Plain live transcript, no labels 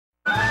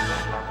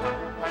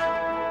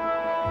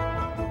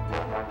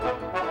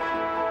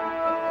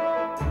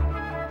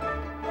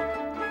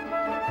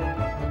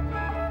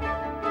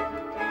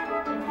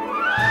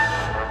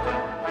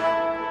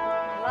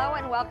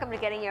Welcome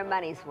to Getting Your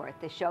Money's Worth,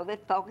 the show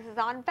that focuses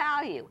on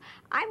value.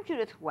 I'm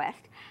Judith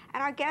West,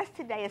 and our guest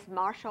today is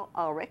Marshall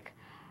Ulrich,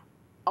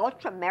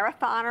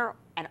 ultra-marathoner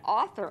and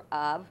author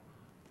of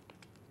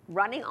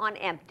Running on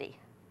Empty.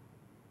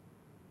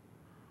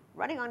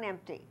 Running on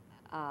Empty.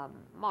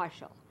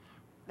 Marshall,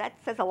 that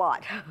says a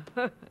lot.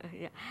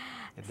 Yeah.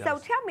 So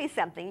tell me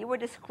something. You were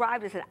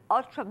described as an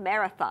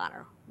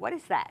ultra-marathoner. What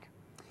is that?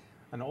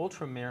 An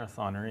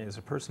ultra-marathoner is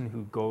a person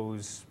who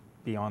goes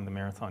beyond the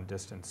marathon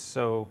distance.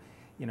 So,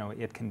 you know,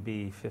 it can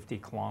be 50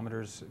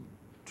 kilometers.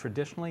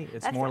 Traditionally,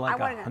 it's more like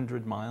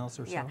 100 miles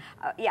or so. Yeah,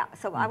 yeah.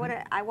 So I want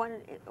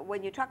to,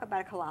 when you talk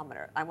about a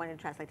kilometer, I want to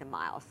translate to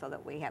miles so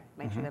that we have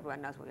make sure that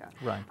everyone knows what we are.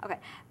 Right. Okay.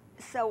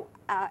 So,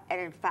 and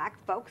in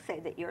fact, folks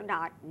say that you're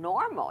not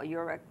normal.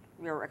 You're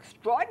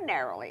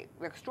extraordinary.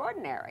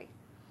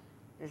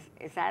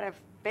 Is that a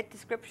fit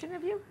description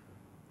of you?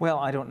 Well,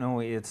 I don't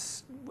know.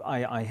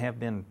 I have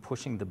been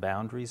pushing the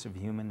boundaries of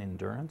human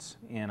endurance,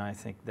 and I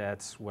think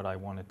that's what I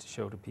wanted to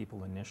show to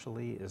people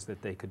initially, is that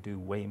they could do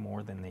way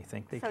more than they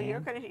think they can.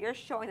 So you're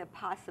showing the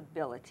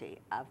possibility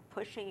of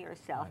pushing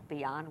yourself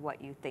beyond what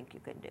you think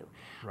you can do.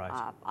 Right.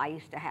 I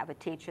used to have a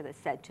teacher that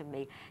said to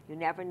me, "You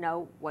never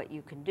know what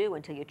you can do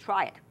until you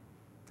try it."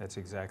 That's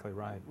exactly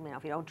right. You know,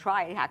 if you don't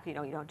try it, how can you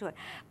know you don't do it?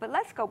 But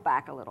let's go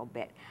back a little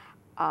bit,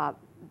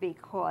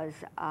 because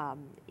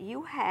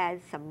you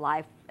had some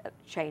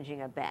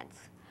life-changing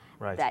events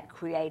that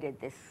created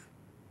this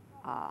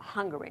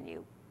hunger in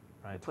you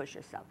to push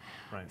yourself.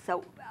 Right.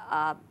 So,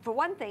 for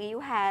one thing, you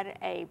had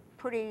a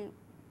pretty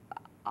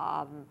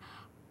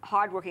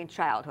hard-working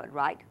childhood,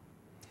 right?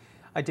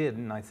 I did,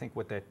 and I think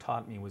what that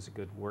taught me was a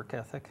good work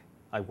ethic.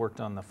 I worked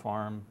on the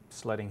farm,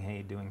 sledding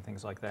hay, doing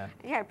things like that.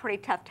 You had a pretty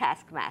tough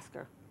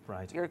taskmaster.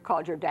 Right. You're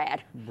called your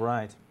dad.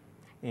 Right.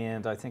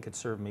 And I think it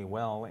served me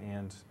well,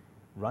 and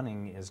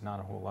running is not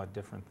a whole lot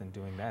different than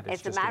doing that.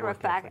 As a matter of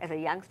fact, as a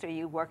youngster,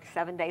 you worked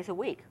 7 days a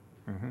week,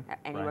 and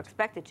you were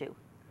expected to,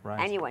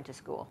 and you went to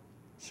school.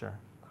 Sure.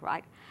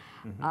 Right?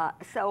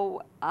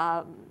 So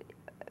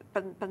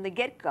from the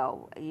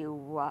get-go, you,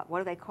 what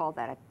do they call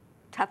that, a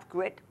tough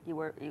grit? You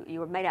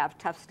were made out of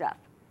tough stuff.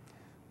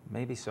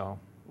 Maybe so.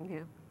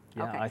 Yeah.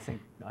 Yeah, Okay.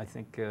 I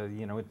think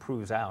you know, it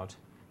proves out.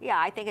 Yeah,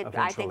 I think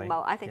Eventually.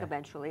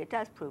 Eventually it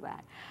does prove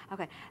out.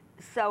 Okay,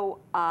 so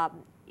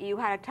you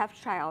had a tough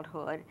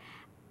childhood,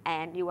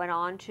 and you went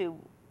on to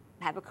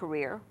have a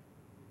career,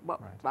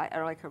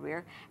 early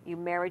career. You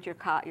married your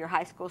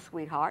high school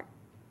sweetheart,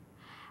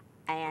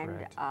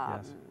 and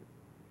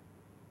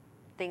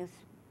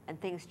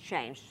things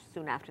changed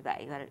soon after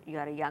that. You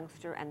had a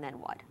youngster, and then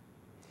what?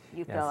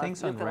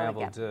 Things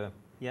unraveled.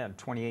 Yeah,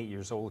 28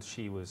 years old,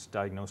 she was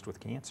diagnosed with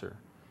cancer.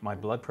 My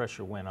blood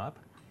pressure went up,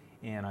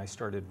 and I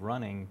started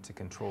running to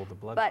control the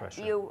blood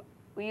pressure.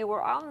 But you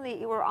were on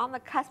the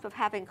cusp of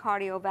having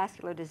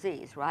cardiovascular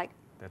disease, right?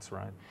 That's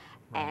right.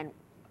 And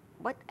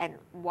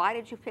why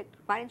didn't you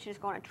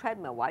just go on a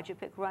treadmill? Why did you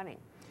pick running?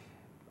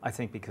 I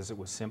think because it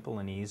was simple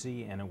and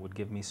easy, and it would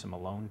give me some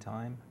alone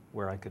time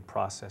where I could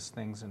process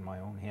things in my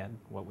own head,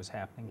 what was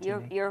happening to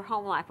me. Your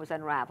home life was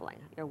unraveling.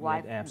 Your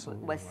wife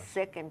was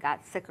sick and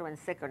got sicker and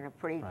sicker in a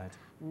pretty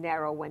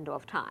narrow window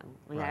of time.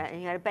 You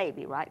had a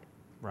baby, right?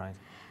 Right.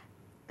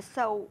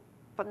 So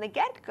from the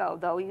get-go,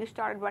 though, you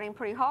started running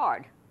pretty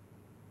hard.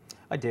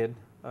 I did.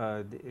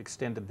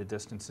 Extended the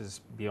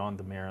distances beyond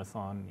the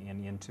marathon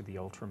and into the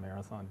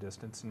ultra-marathon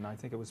distance, and I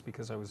think it was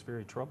because I was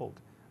very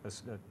troubled,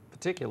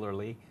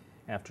 particularly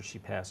after she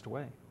passed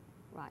away.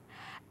 Right.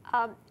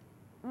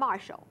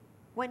 Marshall,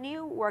 when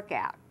you work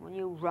out, when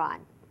you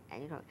run,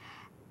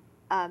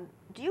 and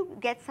do you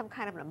get some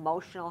kind of an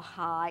emotional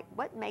high?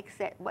 What makes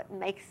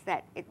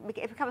that, it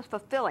becomes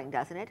fulfilling,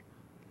 doesn't it?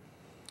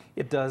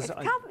 It does.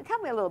 Tell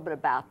me a little bit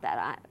about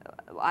that.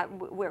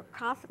 We're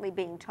constantly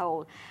being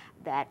told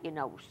that, you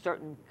know,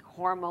 certain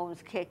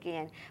hormones kick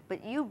in,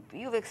 but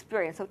you've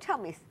experienced. So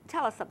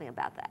tell us something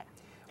about that.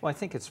 Well, I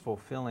think it's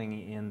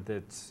fulfilling in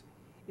that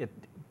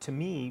to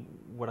me,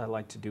 what I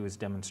like to do is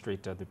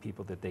demonstrate to other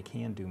people that they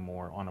can do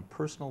more. On a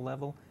personal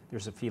level,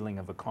 there's a feeling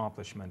of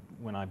accomplishment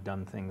when I've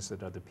done things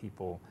that other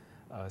people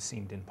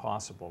seemed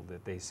impossible,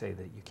 that they say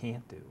that you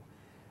can't do.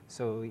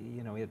 So,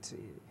 you know,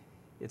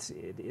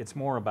 it's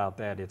more about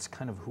that. It's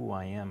kind of who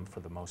I am for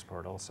the most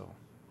part also.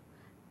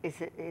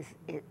 Is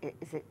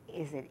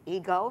it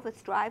ego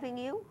that's driving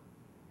you?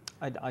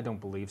 I don't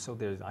believe so.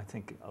 There's, I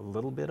think, a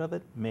little bit of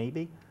it,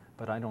 maybe,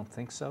 but I don't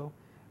think so.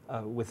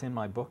 Within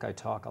my book, I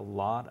talk a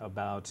lot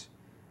about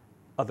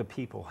other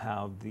people,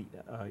 how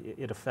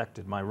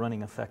my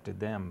running affected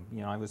them.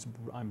 You know,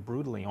 I'm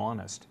brutally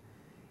honest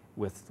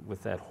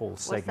with that whole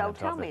segment of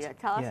it. Well, so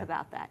tell us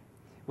about that.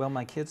 Well,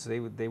 my kids,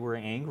 they were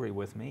angry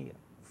with me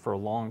for a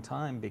long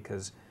time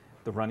because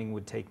the running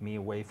would take me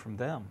away from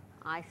them.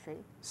 I see.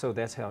 So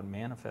that's how it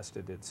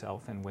manifested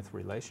itself, and with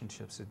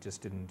relationships, it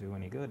just didn't do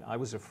any good. I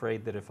was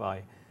afraid that if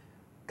I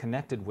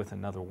connected with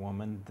another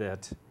woman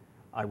that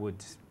I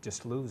would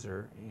just lose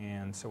her,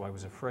 and so I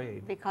was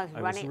afraid. Because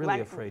I was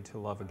really afraid to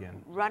love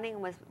again. Running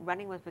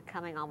was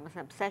becoming almost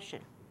an obsession.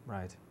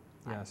 Right.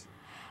 Yes.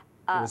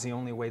 It was the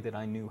only way that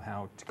I knew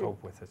how to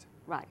cope with it.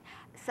 Right.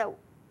 So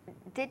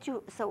did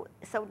you, so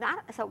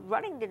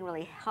running didn't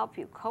really help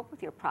you cope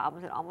with your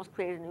problems. It almost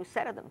created a new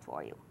set of them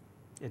for you.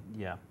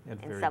 Yeah.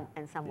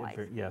 In some ways.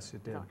 Yes,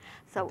 it did.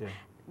 So, it did.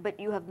 But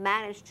you have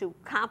managed to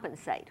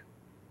compensate.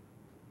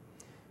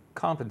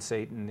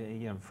 Compensate,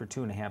 and for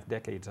 2.5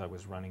 decades I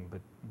was running,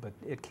 but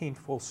it came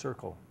full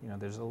circle.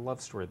 There's a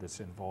love story that's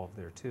involved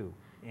there too.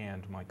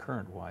 And my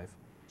current wife,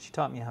 she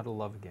taught me how to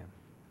love again.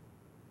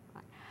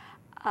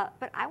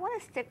 But I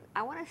want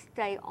to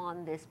stay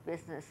on this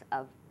business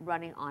of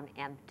running on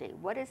empty.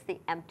 What is the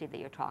empty that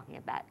you're talking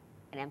about?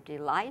 An empty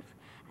life,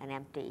 an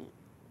empty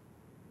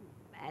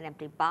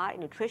body,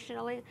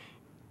 nutritionally?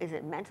 Is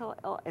it mental?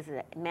 Is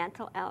it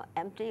mental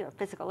empty or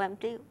physical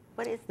empty?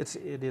 What is?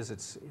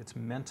 It's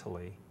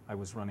mentally. I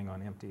was running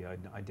on empty.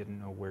 I didn't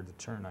know where to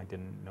turn. I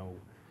didn't know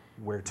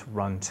where to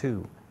run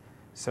to.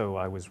 So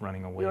I was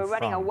running away. You were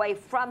running away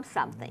from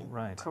something.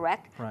 Right.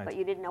 Correct. Right. But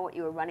you didn't know what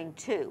you were running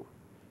to.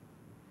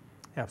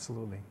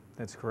 Absolutely,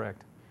 that's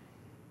correct.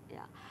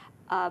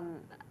 Yeah.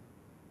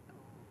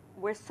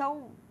 We're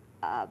so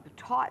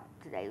taught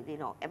today,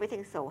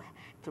 everything's so,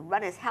 to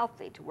run is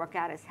healthy, to work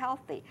out is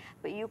healthy,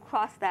 but you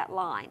crossed that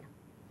line.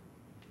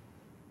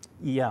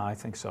 Yeah, I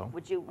think so.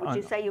 Would you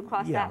say you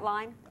crossed that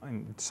line?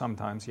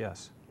 Sometimes,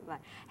 yes. Right.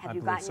 Have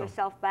you gotten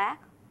yourself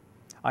back?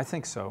 I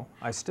think so.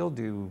 I still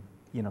do,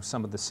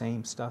 some of the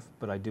same stuff,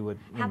 but I do it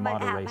in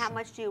moderation. How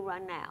much do you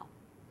run now?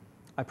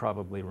 I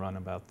probably run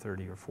about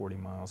 30 or 40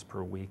 miles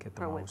per week at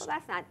the most. Well,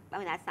 that's not. I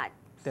mean,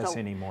 that's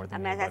any more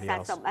than anybody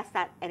else. That's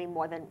not any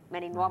more than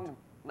many normal,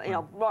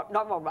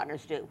 normal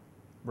runners do.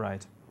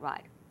 Right.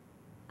 Right.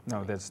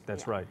 No,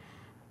 that's right.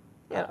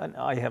 Yeah, and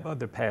I have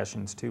other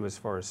passions too, as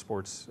far as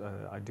sports.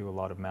 I do a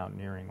lot of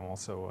mountaineering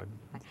also.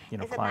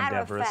 I, climbed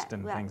Everest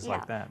and things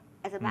like that.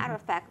 As a matter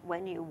of fact,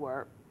 when you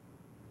were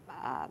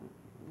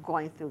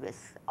going through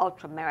this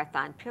ultra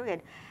marathon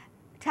period,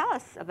 tell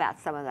us about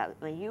some of that.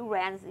 I mean, you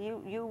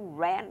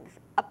ran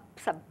up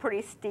some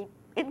pretty steep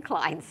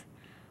inclines.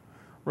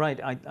 Right.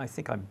 I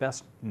think I'm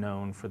best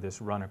known for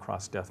this run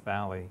across Death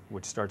Valley,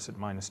 which starts at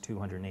minus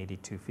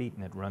 282 feet,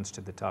 and it runs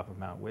to the top of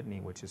Mount Whitney,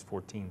 which is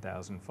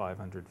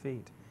 14,500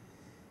 feet.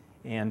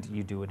 And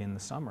you do it in the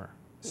summer.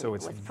 So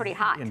it's pretty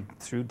hot.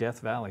 Through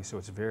Death Valley, so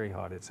it's very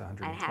hot. It's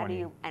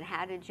 120. And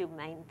how did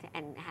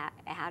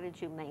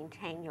you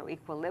maintain your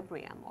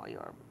equilibrium or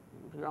your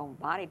own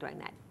body during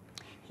that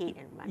heat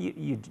and run?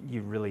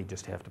 You really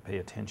just have to pay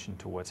attention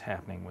to what's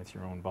happening with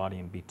your own body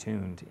and be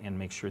tuned and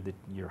make sure that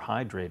you're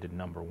hydrated,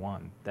 number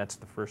one. That's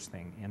the first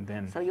thing. And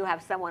then so you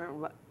have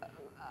someone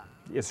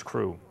it's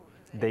crew.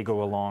 They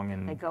go along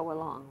and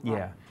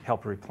right.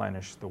 help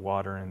replenish the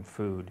water and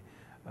food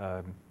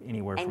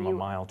anywhere from a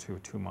mile to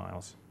 2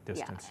 miles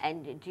distance. Yeah.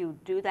 And do you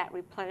do that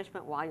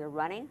replenishment while you're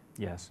running?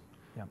 Yes.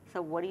 Yeah. So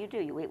what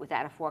do? You eat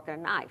without a fork and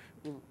a knife?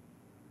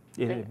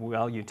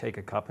 Well, you take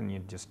a cup and you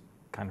just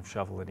kind of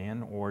shovel it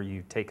in, or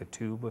you take a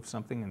tube of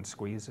something and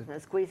squeeze it. So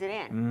squeeze it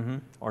in. Mm-hmm.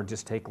 Or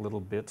just take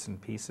little bits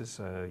and pieces,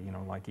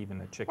 like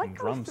even a chicken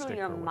drumstick. What goes through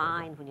your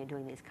mind when you're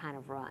doing these kind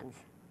of runs?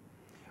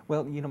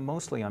 Well,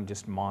 mostly I'm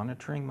just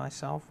monitoring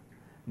myself.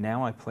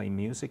 Now I play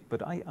music,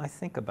 but I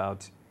think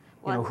about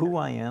who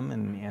I am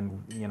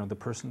and the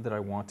person that I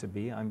want to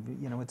be.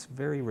 It's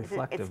very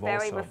reflective. It's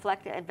very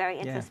reflective and very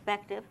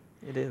introspective.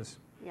 Yeah, it is.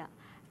 Yeah.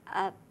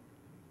 I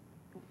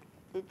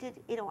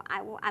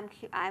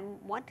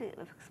want to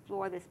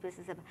explore this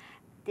business of,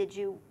 did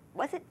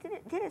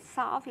it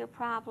solve your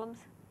problems?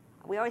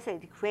 We always say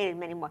it created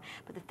many more,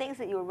 but the things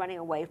that you were running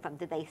away from,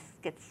 did they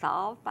get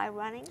solved by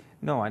running?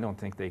 No, I don't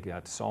think they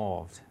got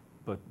solved,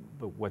 but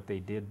what they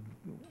did,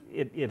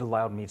 it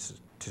allowed me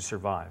to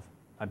survive.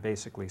 I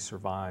basically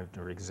survived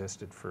or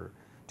existed for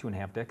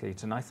 2.5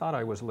 decades, and I thought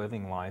I was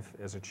living life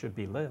as it should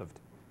be lived.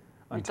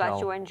 You thought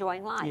you were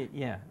enjoying life?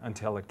 Yeah,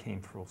 until it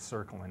came full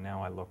circle, and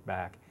now I look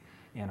back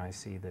and I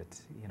see that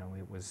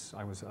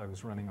I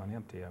was running on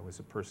empty. I was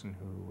a person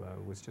who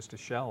was just a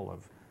shell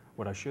of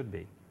what I should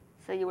be.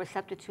 So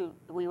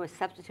we were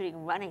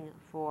substituting running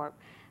for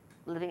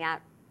living out.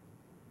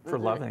 For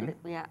loving.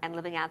 Yeah, and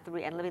living out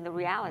living the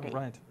reality.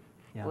 Right.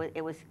 Yeah.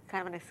 It was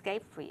kind of an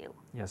escape for you.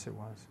 Yes, it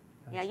was.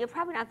 Yes. Yeah, you're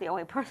probably not the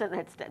only person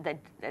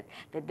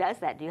that does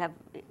that. Do you have,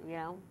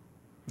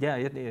 Yeah,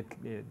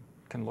 it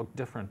can look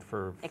different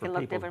for It can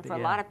people. look different for a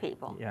lot of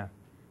people. Yeah.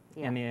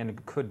 Yeah. And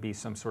it could be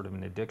some sort of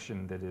an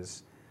addiction that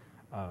is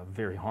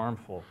very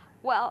harmful.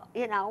 Well,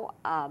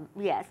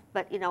 yes,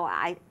 but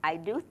I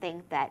do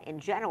think that in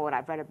general, what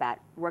I've read about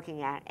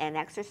working out and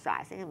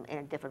exercising in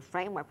a different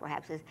framework,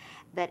 perhaps, is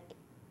that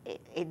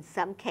in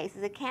some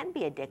cases it can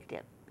be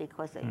addictive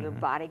because your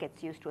body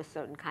gets used to a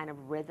certain kind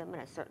of rhythm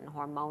and a certain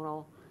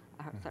hormonal.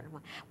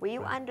 Were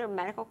you under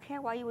medical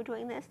care while you were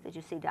doing this? Did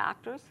you see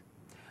doctors?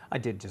 I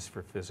did, just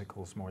for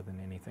physicals more than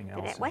anything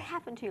else. What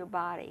happened to your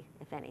body,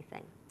 if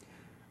anything?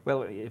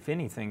 Well, if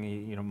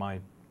anything, my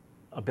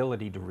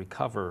ability to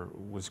recover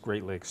was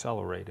greatly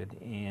accelerated,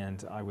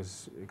 and I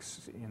was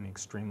in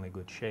extremely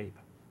good shape.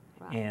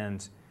 Right.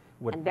 And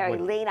very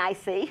lean, I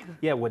see.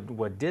 Yeah,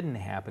 what didn't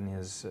happen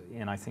is,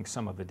 and I think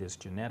some of it is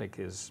genetic,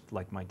 is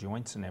like my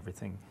joints and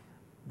everything,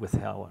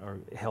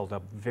 held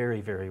up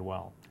very, very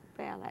well.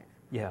 Yeah,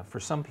 yeah, for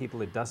some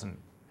people it doesn't,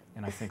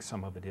 and I think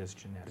some of it is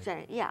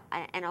genetic. Yeah,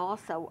 and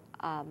also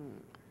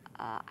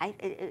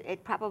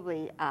it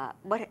probably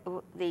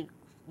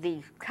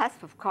the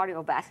cusp of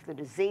cardiovascular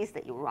disease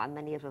that you were on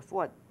many years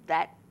before,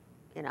 that,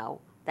 you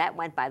know, that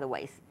went by the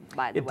way.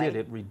 It did.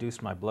 It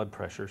reduced my blood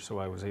pressure, so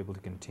I was able to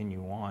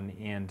continue on,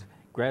 and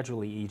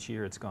gradually each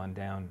year it's gone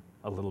down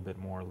a little bit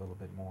more, a little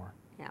bit more.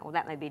 Yeah, well,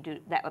 that may be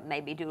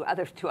due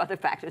to other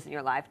factors in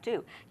your life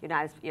too. You're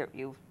not as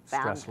you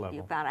found stress level.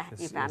 You found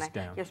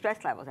down. Your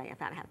stress levels, and you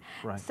found out.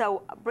 Right.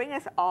 So bring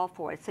us all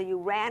forward. So you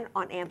ran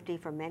on empty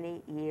for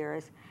many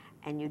years,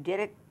 and you did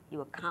it. You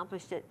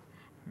accomplished it,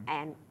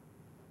 and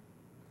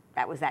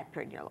that was that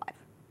period in your life.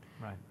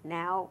 Right.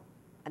 Now,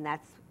 and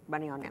that's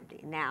running on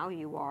empty. Now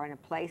you are in a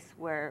place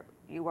where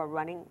you are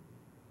running,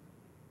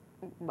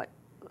 what?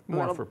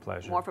 More for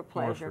pleasure. More for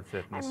pleasure. More for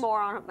fitness.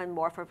 And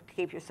more for to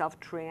keep yourself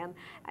trim,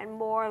 and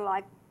more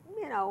like,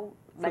 you know,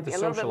 for maybe the a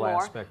little social bit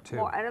more, aspect too.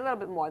 And a little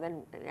bit more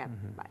than. Yeah,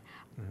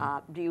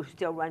 do you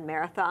still run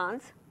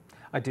marathons?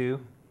 I do,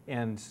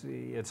 and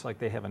it's like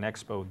they have an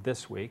expo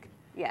this week.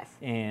 Yes.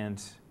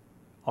 And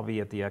I'll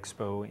be at the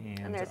expo,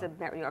 and there's a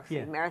New York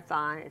City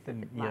marathon.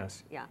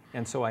 Yes. Yeah.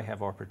 And so I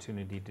have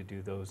opportunity to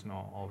do those, and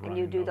I'll run. And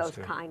you do those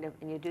those kind of.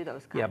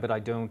 Yeah, but I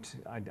don't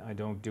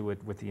do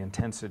it with the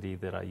intensity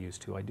that I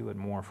used to. I do it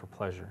more for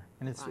pleasure,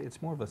 and it's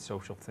more of a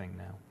social thing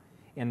now,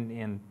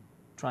 and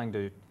trying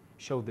to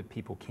show that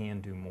people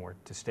can do more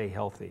to stay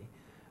healthy.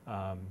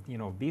 You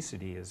know,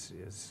 obesity is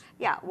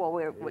yeah. Well,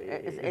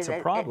 it's a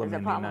problem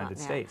in the United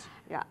States.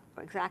 Yeah,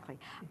 exactly.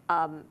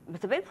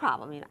 It's a big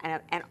problem, you know,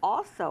 and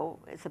also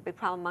it's a big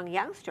problem among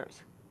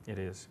youngsters. It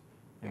is,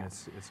 and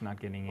it's not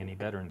getting any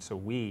better. And so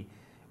we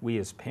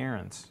as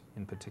parents,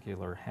 in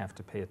particular, have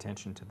to pay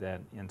attention to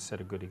that and set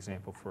a good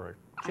example for our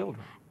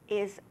children.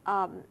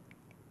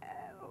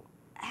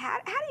 How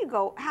do you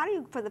go?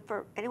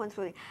 For anyone's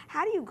really,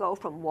 how do you go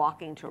from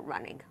walking to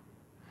running?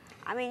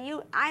 I mean,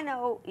 I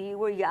know you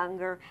were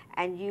younger,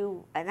 and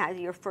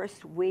your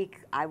first week,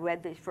 I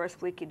read the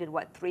first week you did,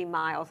 what, 3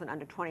 miles in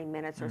under 20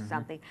 minutes or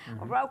something.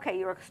 Well, okay,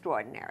 you're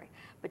extraordinary,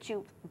 but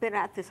you've been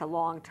at this a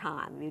long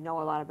time. You know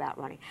a lot about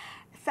running.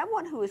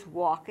 Someone who is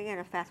walking in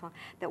a fast walk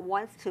that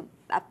wants to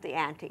up the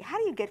ante, how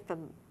do you get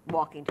from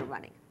walking to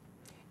running?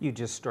 You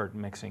just start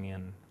mixing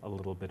in a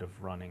little bit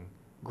of running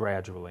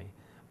gradually,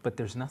 but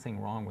there's nothing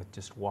wrong with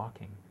just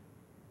walking.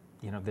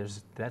 You know,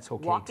 that's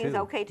okay too. Walking is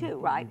okay too,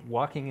 right?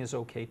 Walking is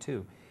okay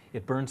too.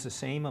 It burns the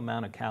same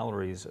amount of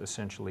calories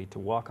essentially to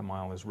walk a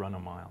mile as run a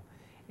mile.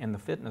 And the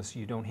fitness,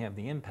 you don't have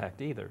the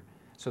impact either.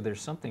 So there's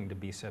something to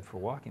be said for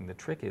walking. The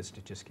trick is to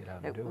just get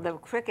out and do it. The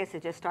trick is to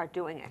just start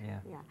doing it.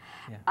 Yeah.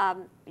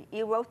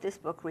 You wrote this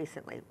book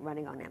recently,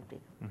 Running on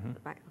Empty.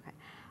 Right.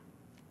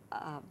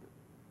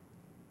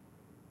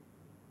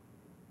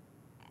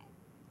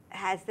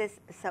 Okay.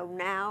 So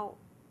now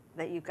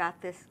that you got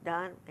this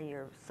done, and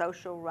you're a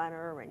social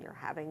runner, and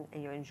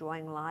you're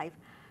enjoying life,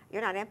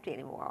 you're not empty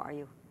anymore, are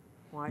you?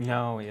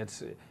 No,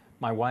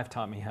 my wife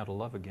taught me how to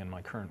love again,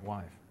 my current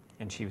wife,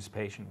 and she was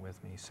patient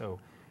with me. So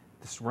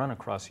this run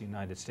across the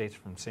United States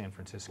from San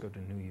Francisco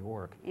to New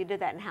York. You did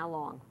that in how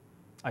long?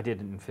 I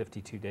did it in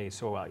 52 days,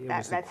 so it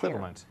was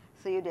equivalent.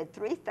 So you did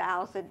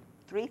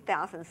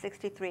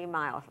 3,063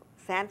 miles,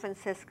 San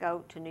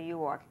Francisco to New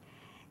York,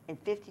 in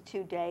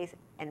 52 days,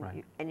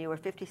 and you were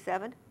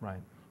 57?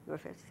 Right. You were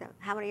 57.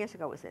 How many years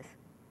ago was this?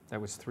 That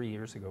was 3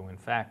 years ago. In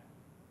fact,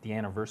 the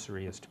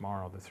anniversary is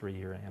tomorrow, the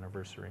 3-year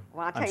anniversary.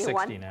 Well, I'm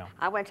 60 now.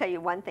 I want to tell you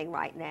one thing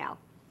right now.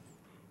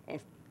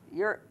 If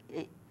you're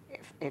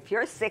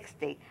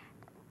 60,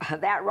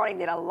 that running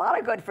did a lot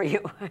of good for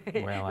you.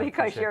 Well, I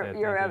because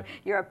appreciate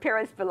your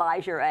appearance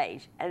belies your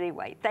age.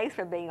 Anyway, thanks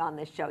for being on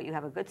this show. You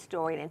have a good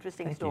story, an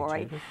interesting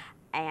story,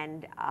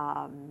 and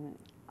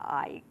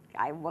I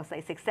will say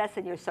success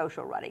in your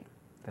social running.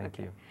 Thank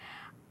you.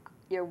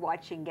 You're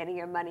watching Getting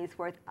Your Money's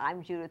Worth.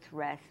 I'm Judith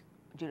West.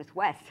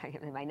 I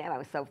give my name. I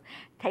was so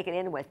taken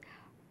in with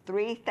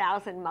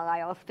 3,000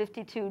 miles,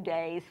 52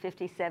 days,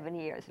 57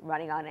 years,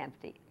 running on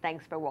empty.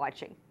 Thanks for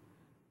watching.